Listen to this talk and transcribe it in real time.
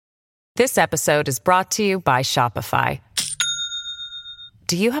This episode is brought to you by Shopify.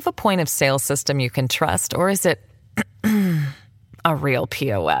 Do you have a point of sale system you can trust, or is it a real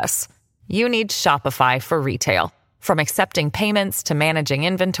POS? You need Shopify for retail. From accepting payments to managing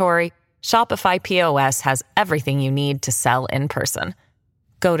inventory, Shopify POS has everything you need to sell in person.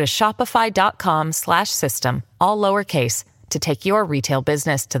 Go to shopify.com/system, all lowercase, to take your retail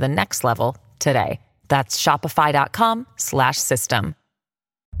business to the next level today. That's shopify.com/system.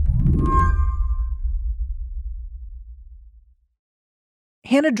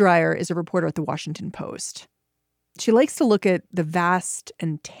 Hannah Dreier is a reporter at The Washington Post. She likes to look at the vast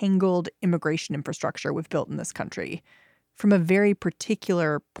and tangled immigration infrastructure we've built in this country from a very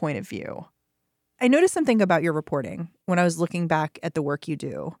particular point of view. I noticed something about your reporting when I was looking back at the work you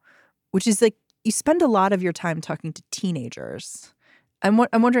do, which is like you spend a lot of your time talking to teenagers. I'm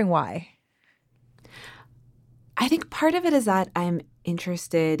wondering why. I think part of it is that I'm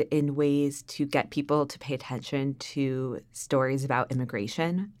interested in ways to get people to pay attention to stories about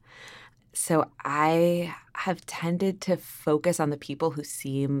immigration. So I have tended to focus on the people who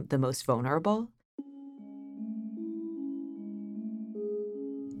seem the most vulnerable.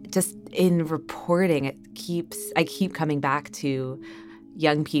 Just in reporting, I keep coming back to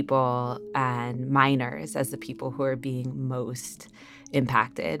young people and minors as the people who are being most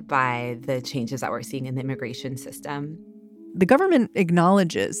impacted by the changes that we're seeing in the immigration system. The government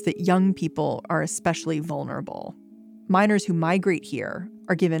acknowledges that young people are especially vulnerable. Minors who migrate here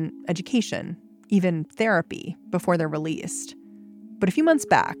are given education, even therapy, before they're released. But a few months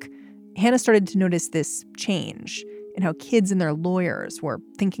back, Hannah started to notice this change in how kids and their lawyers were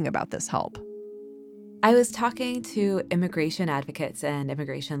thinking about this help. I was talking to immigration advocates and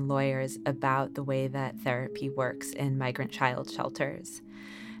immigration lawyers about the way that therapy works in migrant child shelters.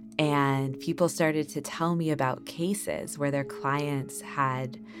 And people started to tell me about cases where their clients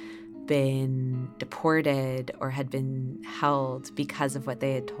had been deported or had been held because of what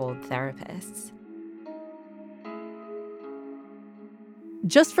they had told therapists.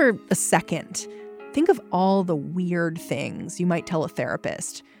 Just for a second, think of all the weird things you might tell a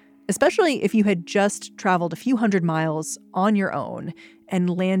therapist, especially if you had just traveled a few hundred miles on your own and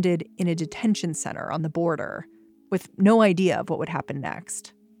landed in a detention center on the border with no idea of what would happen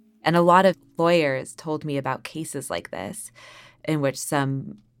next. And a lot of lawyers told me about cases like this in which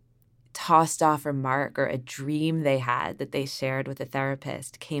some tossed off remark or a dream they had that they shared with a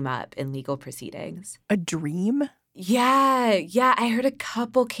therapist came up in legal proceedings. A dream? Yeah. I heard a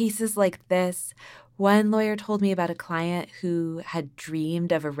couple cases like this. One lawyer told me about a client who had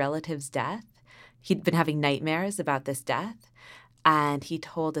dreamed of a relative's death. He'd been having nightmares about this death, and he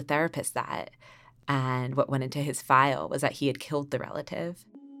told a therapist that. And what went into his file was that he had killed the relative.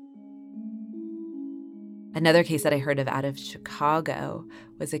 Another case that I heard of out of Chicago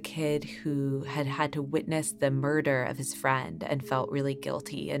was a kid who had had to witness the murder of his friend and felt really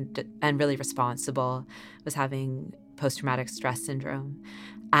guilty and really responsible, was having post-traumatic stress syndrome.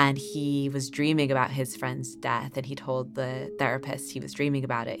 And he was dreaming about his friend's death, and he told the therapist he was dreaming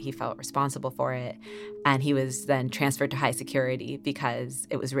about it. He felt responsible for it. And he was then transferred to high security because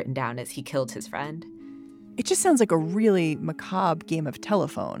it was written down as he killed his friend. It just sounds like a really macabre game of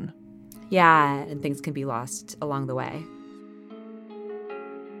telephone. Yeah, and things can be lost along the way.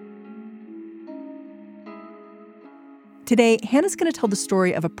 Today, Hannah's going to tell the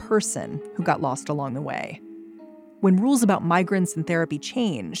story of a person who got lost along the way. When rules about migrants and therapy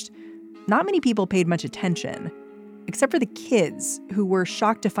changed, not many people paid much attention, except for the kids who were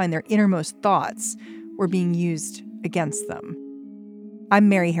shocked to find their innermost thoughts were being used against them. I'm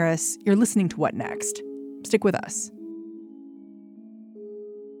Mary Harris. You're listening to What Next? Stick with us.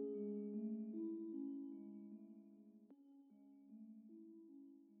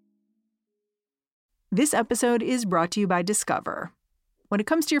 This episode is brought to you by Discover. When it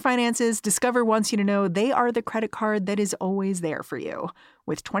comes to your finances, Discover wants you to know they are the credit card that is always there for you.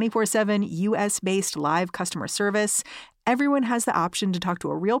 With 24/7 U.S.-based live customer service, everyone has the option to talk to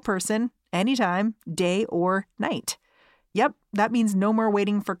a real person anytime, day or night. Yep, that means no more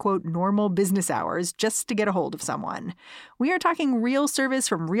waiting for, quote, normal business hours just to get a hold of someone. We are talking real service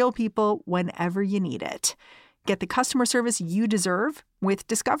from real people whenever you need it. Get the customer service you deserve with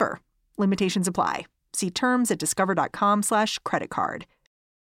Discover. Limitations apply. See terms at discover.com/creditcard.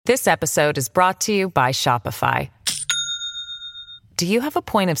 This episode is brought to you by Shopify. Do you have a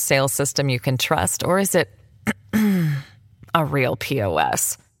point of sale system you can trust, or is it a real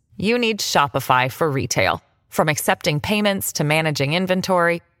POS? You need Shopify for retail. From accepting payments to managing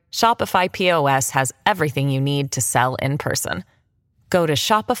inventory, Shopify POS has everything you need to sell in person. Go to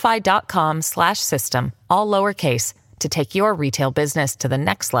shopify.com/system, all lowercase, to take your retail business to the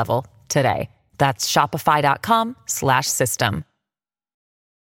next level today. That's shopify.com/system.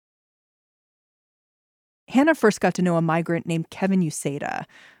 Hannah first got to know a migrant named Kevin Uceda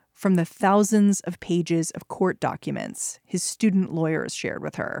from the thousands of pages of court documents his student lawyers shared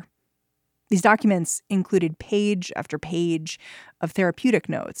with her. These documents included page after page of therapeutic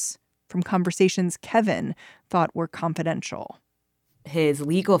notes from conversations Kevin thought were confidential. His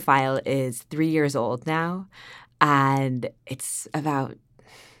legal file is 3 years old now, and it's about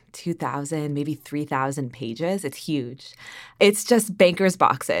 2,000, maybe 3,000 pages. It's huge. It's just banker's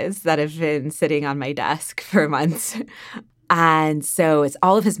boxes that have been sitting on my desk for months. And so it's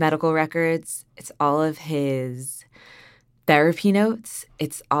all of his medical records. It's all of his therapy notes.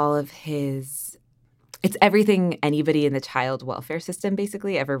 It's everything anybody in the child welfare system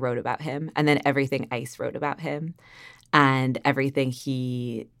basically ever wrote about him. And then everything ICE wrote about him and everything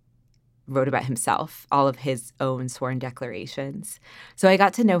he wrote about himself, all of his own sworn declarations. So I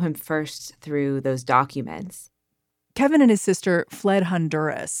got to know him first through those documents. Kevin and his sister fled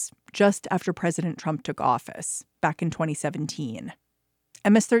Honduras just after President Trump took office back in 2017.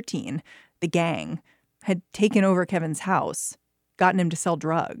 MS-13, the gang, had taken over Kevin's house, gotten him to sell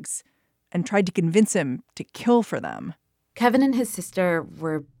drugs, and tried to convince him to kill for them. Kevin and his sister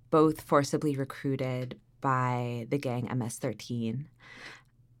were both forcibly recruited by the gang MS-13.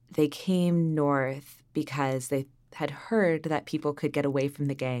 They came north because they had heard that people could get away from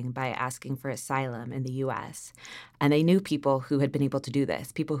the gang by asking for asylum in the U.S. And they knew people who had been able to do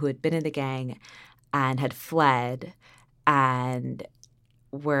this, people who had been in the gang and had fled and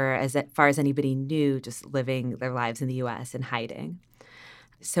were, as far as anybody knew, just living their lives in the U.S. and hiding.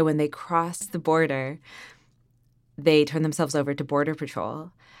 So when they crossed the border, they turned themselves over to Border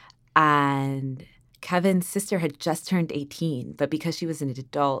Patrol. And Kevin's sister had just turned 18, but because she was an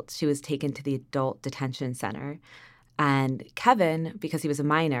adult, she was taken to the adult detention center. And Kevin, because he was a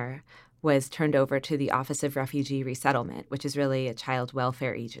minor, was turned over to the Office of Refugee Resettlement, which is really a child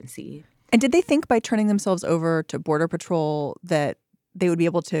welfare agency. And did they think by turning themselves over to Border Patrol that they would be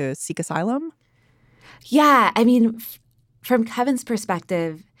able to seek asylum? Yeah, I mean, from Kevin's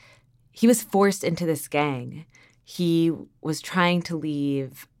perspective, he was forced into this gang. He was trying to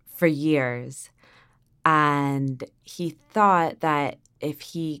leave for years. And he thought that if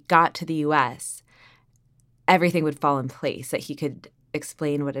he got to the U.S., everything would fall in place, that he could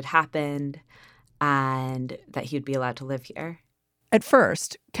explain what had happened and that he would be allowed to live here. At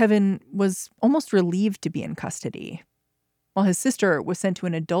first, Kevin was almost relieved to be in custody, while his sister was sent to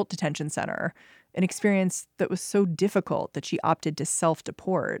an adult detention center, an experience that was so difficult that she opted to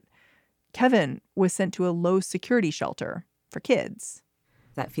self-deport. Kevin was sent to a low-security shelter for kids.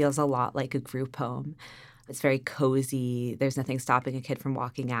 That feels a lot like a group home. It's very cozy. There's nothing stopping a kid from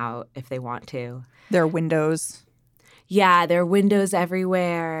walking out if they want to. There are windows. Yeah, there are windows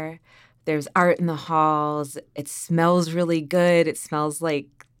everywhere. There's art in the halls. It smells really good. It smells like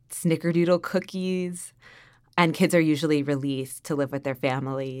snickerdoodle cookies. And kids are usually released to live with their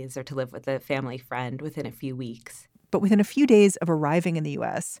families or to live with a family friend within a few weeks. But within a few days of arriving in the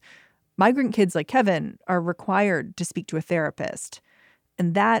U.S., migrant kids like Kevin are required to speak to a therapist.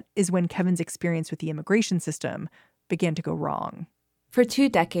 And that is when Kevin's experience with the immigration system began to go wrong. For 2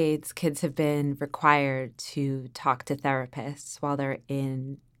 decades, kids have been required to talk to therapists while they're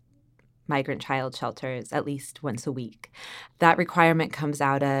in migrant child shelters at least once a week. That requirement comes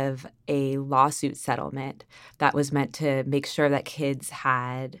out of a lawsuit settlement that was meant to make sure that kids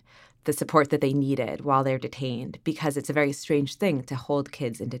had the support that they needed while they're detained, because it's a very strange thing to hold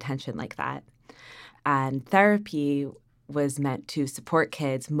kids in detention like that. And therapy was meant to support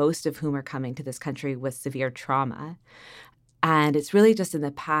kids, most of whom are coming to this country with severe trauma. And it's really just in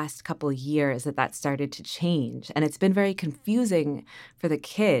the past couple of years that started to change. And it's been very confusing for the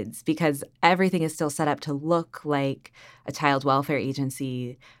kids because everything is still set up to look like a child welfare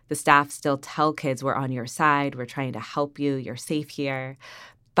agency. The staff still tell kids, we're on your side, we're trying to help you, you're safe here.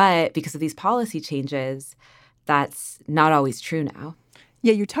 But because of these policy changes, that's not always true now.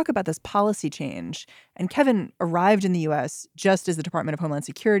 Yeah, you talk about this policy change. And Kevin arrived in the U.S. just as the Department of Homeland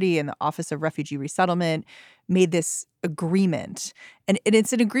Security and the Office of Refugee Resettlement made this agreement. And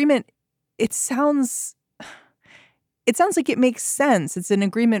it's an agreement, it sounds like it makes sense. It's an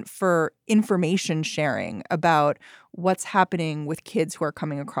agreement for information sharing about what's happening with kids who are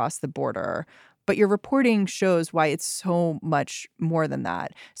coming across the border. But your reporting shows why it's so much more than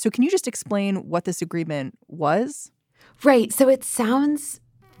that. So can you just explain what this agreement was? Right. So it sounds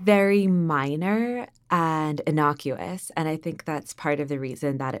very minor and innocuous. And I think that's part of the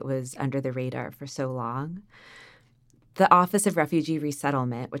reason that it was under the radar for so long. The Office of Refugee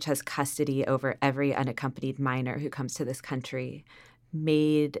Resettlement, which has custody over every unaccompanied minor who comes to this country,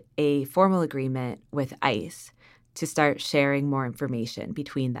 made a formal agreement with ICE to start sharing more information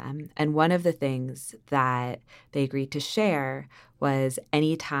between them. And one of the things that they agreed to share was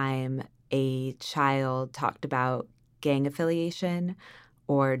anytime a child talked about gang affiliation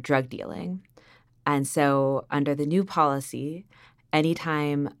or drug dealing. And so under the new policy,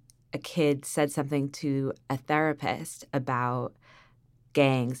 anytime a kid said something to a therapist about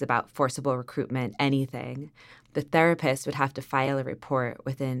gangs, about forcible recruitment, anything, the therapist would have to file a report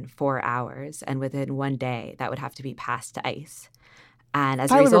within 4 hours, and within 1 day, that would have to be passed to ICE. And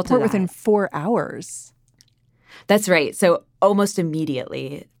as a result File a report of that, within 4 hours. that's right. So almost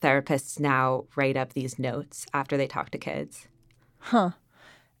immediately, therapists now write up these notes after they talk to kids. Huh.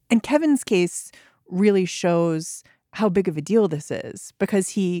 And Kevin's case really shows how big of a deal this is, because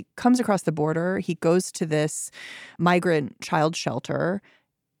he comes across the border. He goes to this migrant child shelter.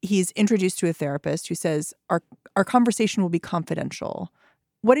 He's introduced to a therapist who says, our conversation will be confidential.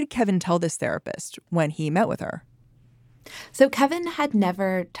 What did Kevin tell this therapist when he met with her? So Kevin had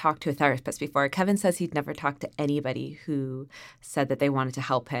never talked to a therapist before. Kevin says he'd never talked to anybody who said that they wanted to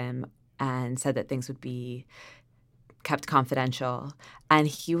help him and said that things would be kept confidential. And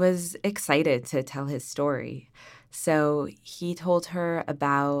he was excited to tell his story. So he told her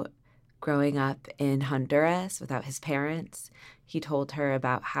about growing up in Honduras without his parents. He told her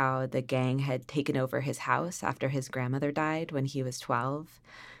about how the gang had taken over his house after his grandmother died when he was 12.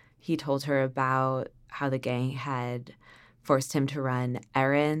 He told her about how the gang had forced him to run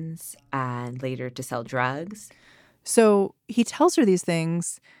errands and later to sell drugs. So he tells her these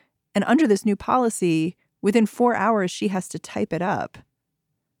things, and under this new policy, within 4 hours, she has to type it up.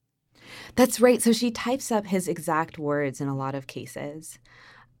 That's right. So she types up his exact words in a lot of cases,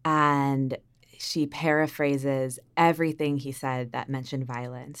 and she paraphrases everything he said that mentioned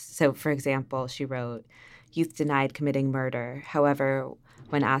violence. So, for example, she wrote, "Youth denied committing murder. However,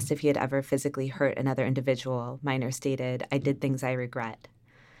 when asked if he had ever physically hurt another individual, Minor stated, 'I did things I regret.'"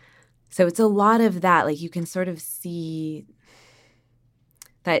 So it's a lot of that. Like, you can sort of see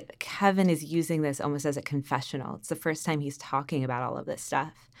that Kevin is using this almost as a confessional. It's the first time he's talking about all of this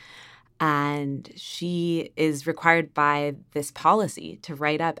stuff. And she is required by this policy to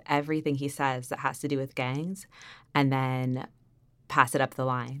write up everything he says that has to do with gangs and then pass it up the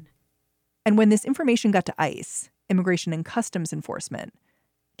line. And when this information got to ICE, Immigration and Customs Enforcement,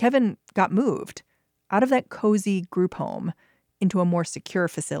 Kevin got moved out of that cozy group home into a more secure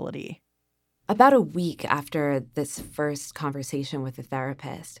facility. About a week after this first conversation with the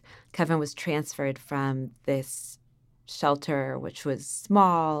therapist, Kevin was transferred from this shelter, which was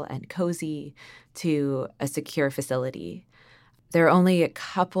small and cozy, to a secure facility. There are only a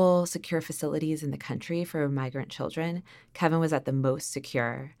couple secure facilities in the country for migrant children. Kevin was at the most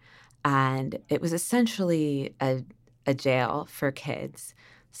secure, and it was essentially a jail for kids.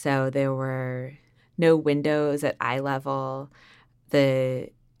 So there were no windows at eye level. The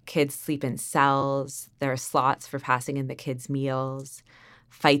kids sleep in cells. There are slots for passing in the kids' meals.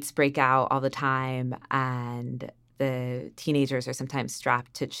 Fights break out all the time, and the teenagers are sometimes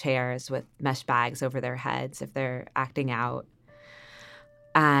strapped to chairs with mesh bags over their heads if they're acting out.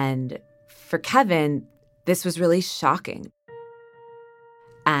 And for Kevin, this was really shocking.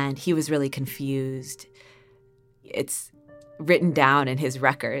 And he was really confused. It's written down in his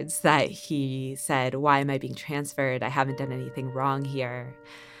records that he said, "Why am I being transferred? I haven't done anything wrong here."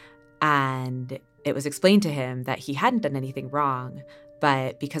 And it was explained to him that he hadn't done anything wrong,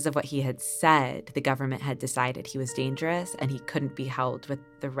 but because of what he had said, the government had decided he was dangerous and he couldn't be held with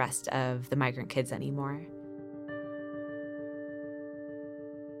the rest of the migrant kids anymore.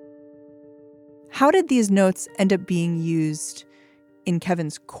 How did these notes end up being used in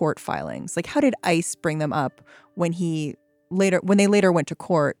Kevin's court filings? Like, how did ICE bring them up when they later went to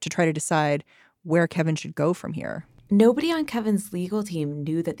court to try to decide where Kevin should go from here? Nobody on Kevin's legal team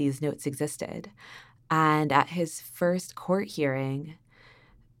knew that these notes existed. And at his first court hearing,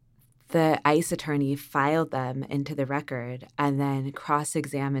 the ICE attorney filed them into the record and then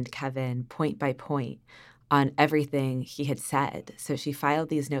cross-examined Kevin point by point on everything he had said. So she filed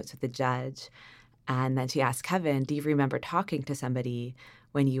these notes with the judge, and then she asked Kevin, "Do you remember talking to somebody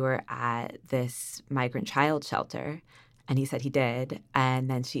when you were at this migrant child shelter?" And he said he did. And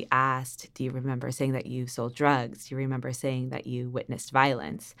then she asked, "Do you remember saying that you sold drugs? Do you remember saying that you witnessed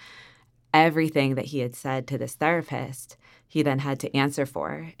violence?" Everything that he had said to this therapist, he then had to answer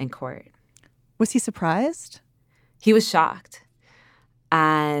for in court. Was he surprised? He was shocked.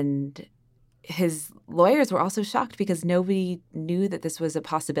 And his lawyers were also shocked because nobody knew that this was a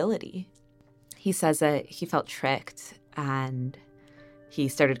possibility. He says that he felt tricked and he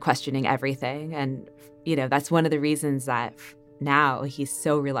started questioning everything. And, that's one of the reasons that now he's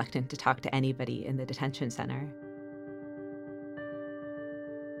so reluctant to talk to anybody in the detention center.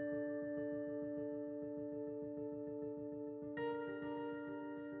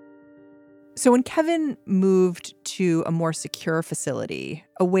 So when Kevin moved to a more secure facility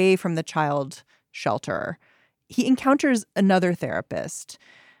away from the child shelter, he encounters another therapist,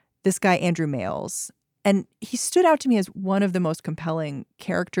 this guy, Andrew Males. And he stood out to me as one of the most compelling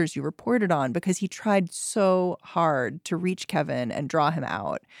characters you reported on because he tried so hard to reach Kevin and draw him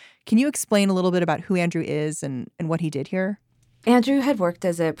out. Can you explain a little bit about who Andrew is and what he did here? Andrew had worked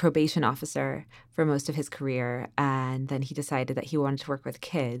as a probation officer for most of his career, and then he decided that he wanted to work with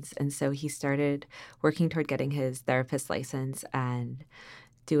kids. And so he started working toward getting his therapist license and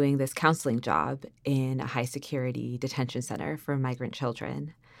doing this counseling job in a high-security detention center for migrant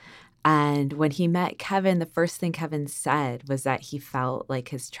children. And when he met Kevin, the first thing Kevin said was that he felt like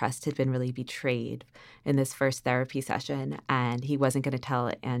his trust had been really betrayed in this first therapy session, and he wasn't going to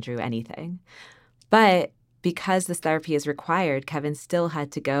tell Andrew anything. But because this therapy is required, Kevin still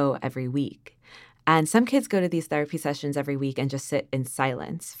had to go every week. And some kids go to these therapy sessions every week and just sit in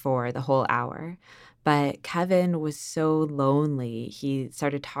silence for the whole hour. But Kevin was so lonely, he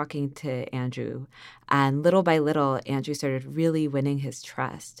started talking to Andrew. And little by little, Andrew started really winning his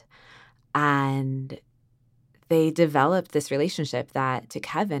trust. And they developed this relationship that, to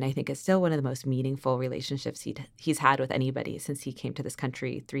Kevin, I think is still one of the most meaningful relationships he's had with anybody since he came to this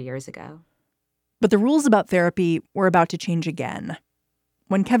country 3 years ago. But the rules about therapy were about to change again.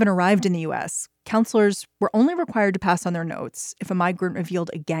 When Kevin arrived in the U.S., counselors were only required to pass on their notes if a migrant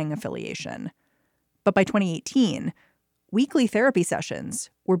revealed a gang affiliation. But by 2018, weekly therapy sessions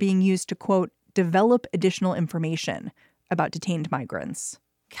were being used to, quote, develop additional information about detained migrants.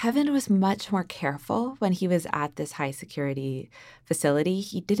 Kevin was much more careful when he was at this high security facility.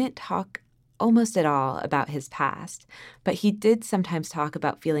 He didn't talk almost at all about his past, but he did sometimes talk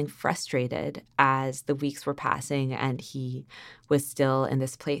about feeling frustrated as the weeks were passing and he was still in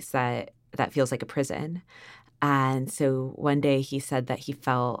this place that feels like a prison. And so one day he said that he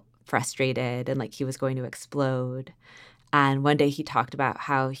felt frustrated and like he was going to explode. And one day he talked about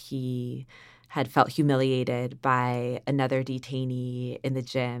how he had felt humiliated by another detainee in the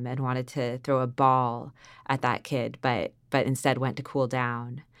gym and wanted to throw a ball at that kid, but instead went to cool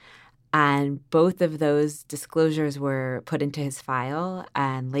down. And both of those disclosures were put into his file,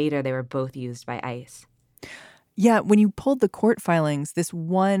 and later they were both used by ICE. Yeah, when you pulled the court filings, this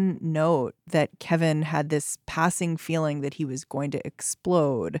one note that Kevin had this passing feeling that he was going to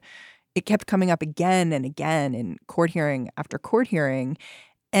explode, it kept coming up again and again in court hearing after court hearing.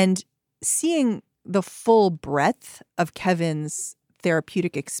 And seeing the full breadth of Kevin's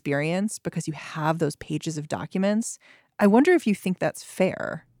therapeutic experience, because you have those pages of documents, I wonder if you think that's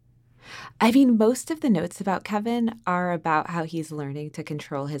fair. I mean, most of the notes about Kevin are about how he's learning to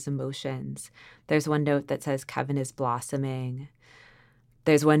control his emotions. There's one note that says Kevin is blossoming.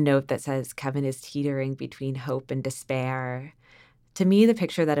 There's one note that says Kevin is teetering between hope and despair. To me, the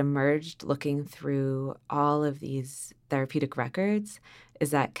picture that emerged looking through all of these therapeutic records is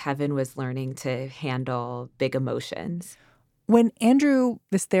that Kevin was learning to handle big emotions. When Andrew,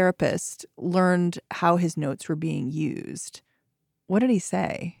 this therapist, learned how his notes were being used, what did he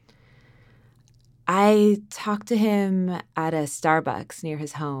say? I talked to him at a Starbucks near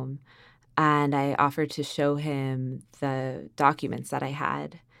his home, and I offered to show him the documents that I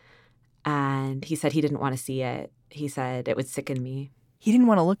had. And he said he didn't want to see it. He said it would sicken me. He didn't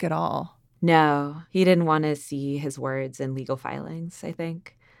want to look at all. No, he didn't want to see his words in legal filings, I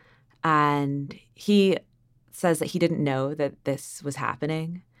think. And he says that he didn't know that this was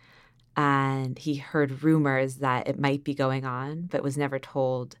happening. And he heard rumors that it might be going on, but was never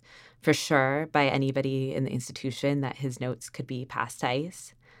told for sure by anybody in the institution that his notes could be passed to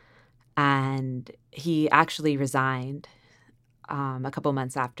ICE. And he actually resigned a couple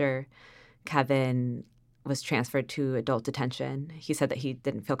months after Kevin was transferred to adult detention. He said that he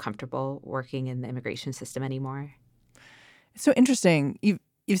didn't feel comfortable working in the immigration system anymore. It's so interesting.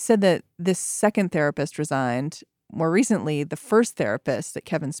 You've said that this second therapist resigned. More recently, the first therapist that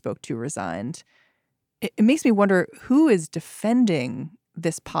Kevin spoke to resigned. It makes me wonder who is defending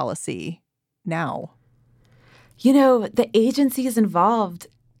this policy now. You know, the agencies involved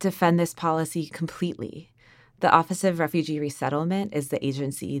defend this policy completely. The Office of Refugee Resettlement is the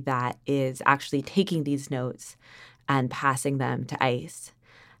agency that is actually taking these notes and passing them to ICE.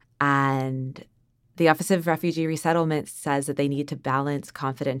 And the Office of Refugee Resettlement says that they need to balance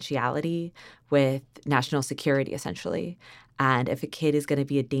confidentiality with national security, essentially. And if a kid is going to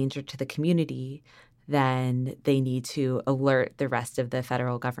be a danger to the community, then they need to alert the rest of the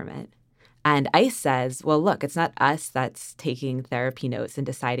federal government. And ICE says, well, look, it's not us that's taking therapy notes and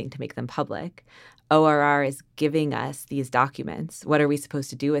deciding to make them public. ORR is giving us these documents. What are we supposed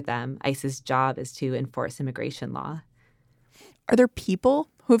to do with them? ICE's job is to enforce immigration law. Are there people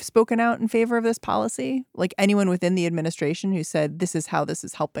who have spoken out in favor of this policy? Like anyone within the administration who said, this is how this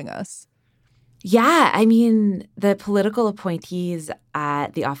is helping us? Yeah, I mean, the political appointees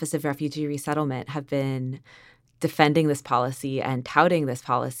at the Office of Refugee Resettlement have been defending this policy and touting this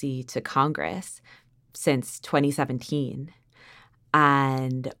policy to Congress since 2017.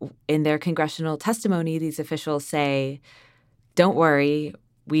 And in their congressional testimony, these officials say, don't worry,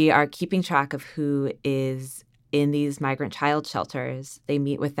 we are keeping track of who is in these migrant child shelters. They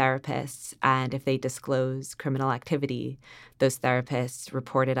meet with therapists, and if they disclose criminal activity, those therapists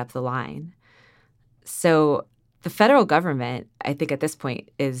report it up the line. So the federal government, I think at this point,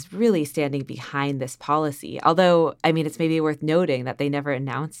 is really standing behind this policy. Although, I mean, it's maybe worth noting that they never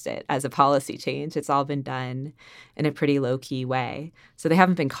announced it as a policy change. It's all been done in a pretty low-key way. So they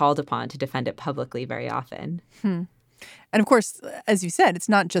haven't been called upon to defend it publicly very often. And of course, as you said, it's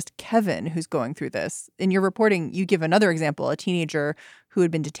not just Kevin who's going through this. In your reporting, you give another example, a teenager who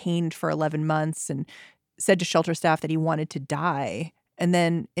had been detained for 11 months and said to shelter staff that he wanted to die. And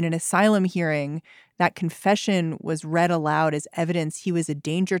then in an asylum hearing, that confession was read aloud as evidence he was a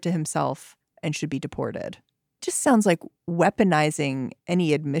danger to himself and should be deported. Just sounds like weaponizing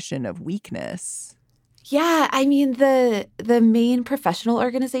any admission of weakness. Yeah, I mean, the main professional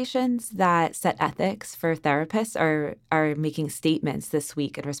organizations that set ethics for therapists are making statements this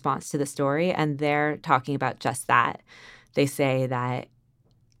week in response to the story, and they're talking about just that. They say that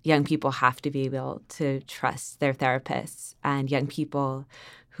young people have to be able to trust their therapists, and young people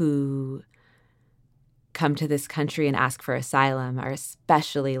who come to this country and ask for asylum are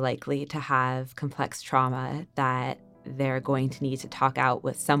especially likely to have complex trauma that they're going to need to talk out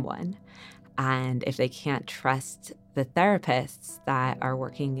with someone. And if they can't trust the therapists that are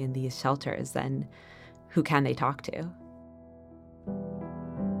working in these shelters, then who can they talk to?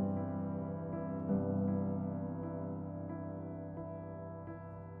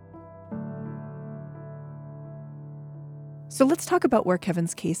 So let's talk about where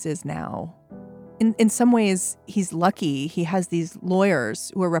Kevin's case is now. In some ways, he's lucky. He has these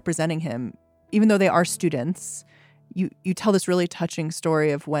lawyers who are representing him, even though they are students. You tell this really touching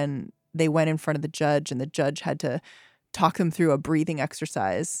story of when they went in front of the judge and the judge had to talk them through a breathing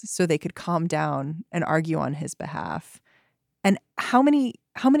exercise so they could calm down and argue on his behalf. And how many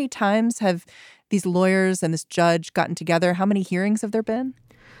times have these lawyers and this judge gotten together? How many hearings have there been?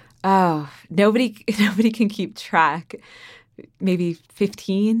 Oh, nobody can keep track. Maybe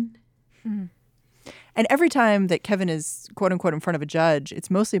 15. And every time that Kevin is, quote unquote, in front of a judge, it's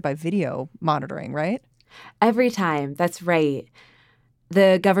mostly by video monitoring, right? Every time. That's right.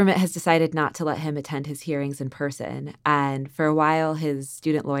 The government has decided not to let him attend his hearings in person. And for a while, his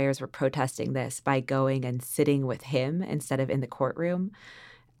student lawyers were protesting this by going and sitting with him instead of in the courtroom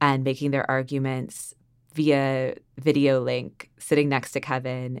and making their arguments via video link, sitting next to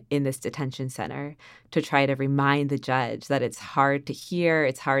Kevin in this detention center to try to remind the judge that it's hard to hear,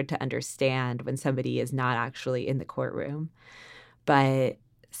 it's hard to understand when somebody is not actually in the courtroom. But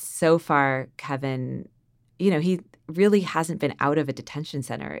so far, Kevin, he really hasn't been out of a detention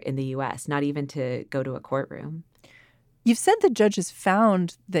center in the U.S., not even to go to a courtroom. You've said the judge has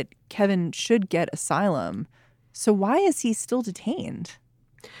found that Kevin should get asylum. So why is he still detained?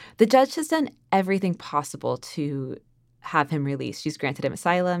 The judge has done everything possible to have him released. She's granted him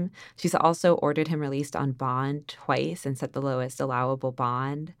asylum. She's also ordered him released on bond twice and set the lowest allowable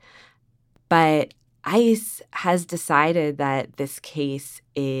bond. But ICE has decided that this case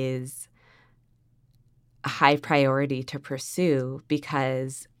is a high priority to pursue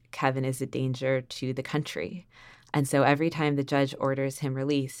because Kevin is a danger to the country. And so every time the judge orders him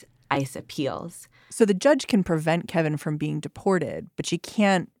released, ICE appeals. So the judge can prevent Kevin from being deported, but she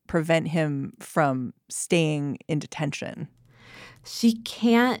can't prevent him from staying in detention. She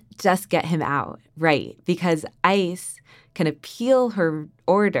can't just get him out, right? Because ICE can appeal her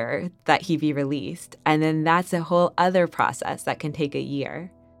order that he be released, and then that's a whole other process that can take a year.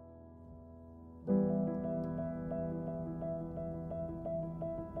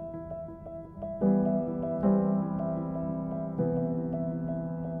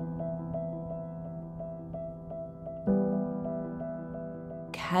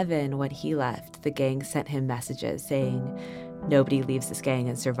 Kevin, when he left, the gang sent him messages saying, nobody leaves this gang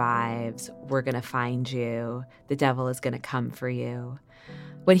and survives. We're going to find you. The devil is going to come for you.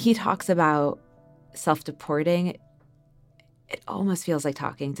 When he talks about self-deporting, it almost feels like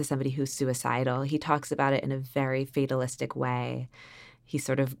talking to somebody who's suicidal. He talks about it in a very fatalistic way. He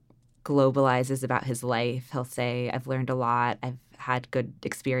sort of globalizes about his life. He'll say, I've learned a lot. I've had good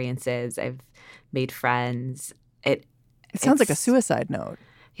experiences. I've made friends. It sounds like a suicide note.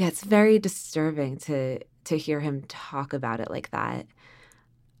 Yeah, it's very disturbing to hear him talk about it like that.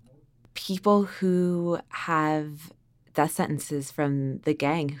 People who have death sentences from the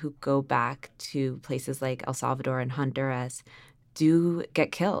gang who go back to places like El Salvador and Honduras do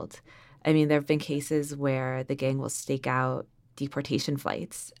get killed. I mean, there have been cases where the gang will stake out deportation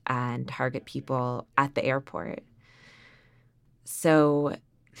flights and target people at the airport. So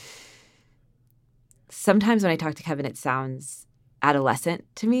sometimes when I talk to Kevin, it sounds adolescent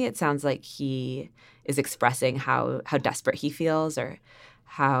to me. It sounds like he is expressing how desperate he feels or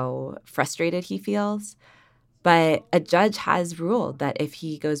how frustrated he feels. But a judge has ruled that if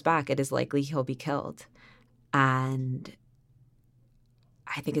he goes back, it is likely he'll be killed. And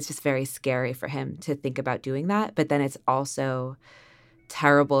I think it's just very scary for him to think about doing that. But then it's also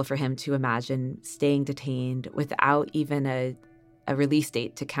terrible for him to imagine staying detained without even a release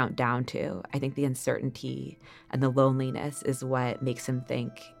date to count down to. I think the uncertainty and the loneliness is what makes him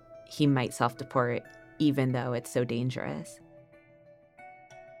think he might self-deport, even though it's so dangerous.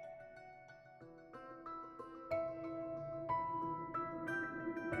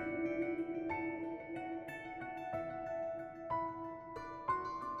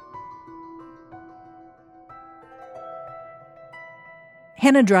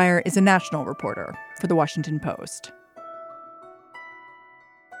 Hannah Dreier is a national reporter for The Washington Post.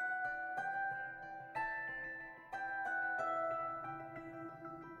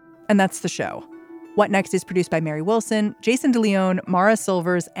 And that's the show. What Next is produced by Mary Wilson, Jason DeLeon, Mara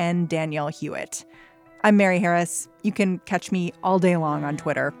Silvers, and Danielle Hewitt. I'm Mary Harris. You can catch me all day long on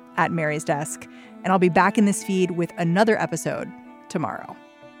Twitter @Mary's Desk. And I'll be back in this feed with another episode tomorrow.